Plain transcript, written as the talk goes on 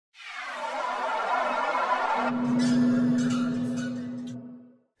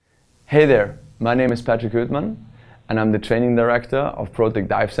Hey there, my name is Patrick Hoedman and I'm the training director of ProTech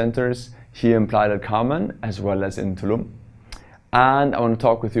Dive Centers here in Playa del Carmen as well as in Tulum. And I want to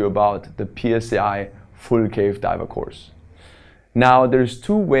talk with you about the PSAI Full Cave Diver course. Now there's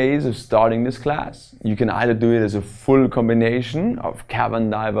two ways of starting this class. You can either do it as a full combination of Cavern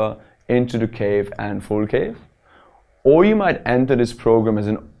diver, into the cave and full cave, or you might enter this program as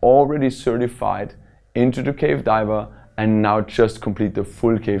an already certified into the cave diver and now just complete the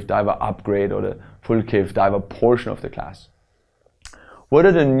full cave diver upgrade or the full cave diver portion of the class. What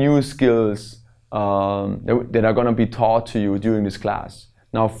are the new skills that are going to be taught to you during this class?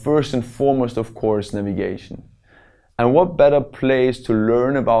 Now, first and foremost, of course, navigation. And what better place to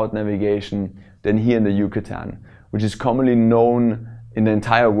learn about navigation than here in the Yucatan, which is commonly known in the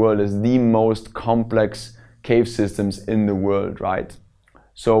entire world as the most complex cave systems in the world, right?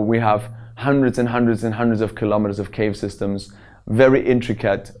 So we have hundreds and hundreds and hundreds of kilometers of cave systems, very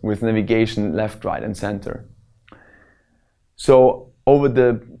intricate with navigation left, right and center. So over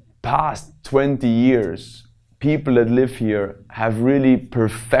the past 20 years, people that live here have really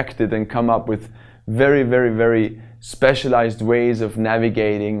perfected and come up with very, very, very specialized ways of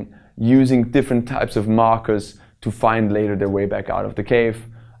navigating using different types of markers to find later their way back out of the cave.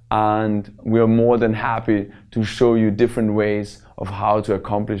 And we are more than happy to show you different ways of how to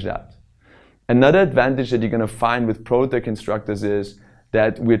accomplish that. Another advantage that you're going to find with ProTech instructors is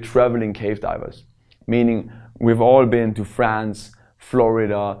that we're traveling cave divers, meaning we've all been to France,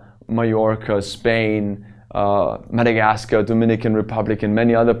 Florida, Mallorca, Spain, Madagascar, Dominican Republic, and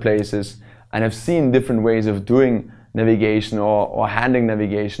many other places, and have seen different ways of doing navigation or handling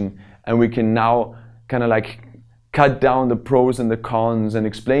navigation, and we can now kind of like cut down the pros and the cons and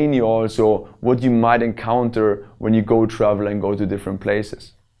explain you also what you might encounter when you go travel and go to different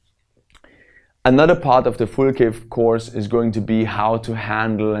places. Another part of the full cave course is going to be how to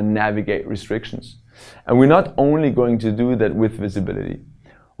handle and navigate restrictions. And we're not only going to do that with visibility,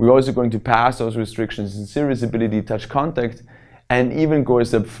 we're also going to pass those restrictions in zero visibility, touch contact, and even go a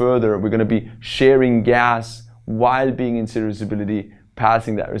step further. We're going to be sharing gas while being in zero visibility,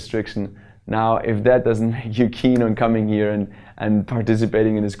 passing that restriction. Now, if that doesn't make you keen on coming here and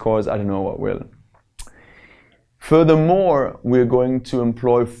participating in this course, I don't know what will. Furthermore, we're going to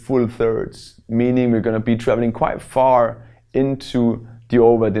employ full thirds, meaning we're going to be traveling quite far into the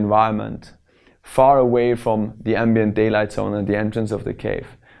overhead environment, far away from the ambient daylight zone and the entrance of the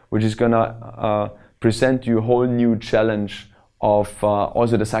cave, which is going to present you a whole new challenge of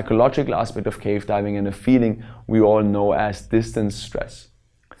also the psychological aspect of cave diving and a feeling we all know as distance stress.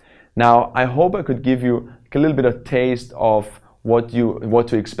 Now, I hope I could give you a little bit of taste of what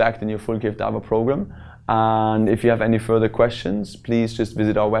to expect in your full cave diver program. And if you have any further questions, please just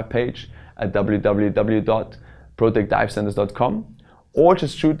visit our webpage at www.protechdivecenters.com or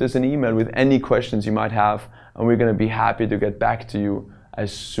just shoot us an email with any questions you might have, and we're going to be happy to get back to you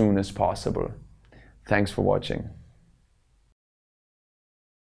as soon as possible. Thanks for watching.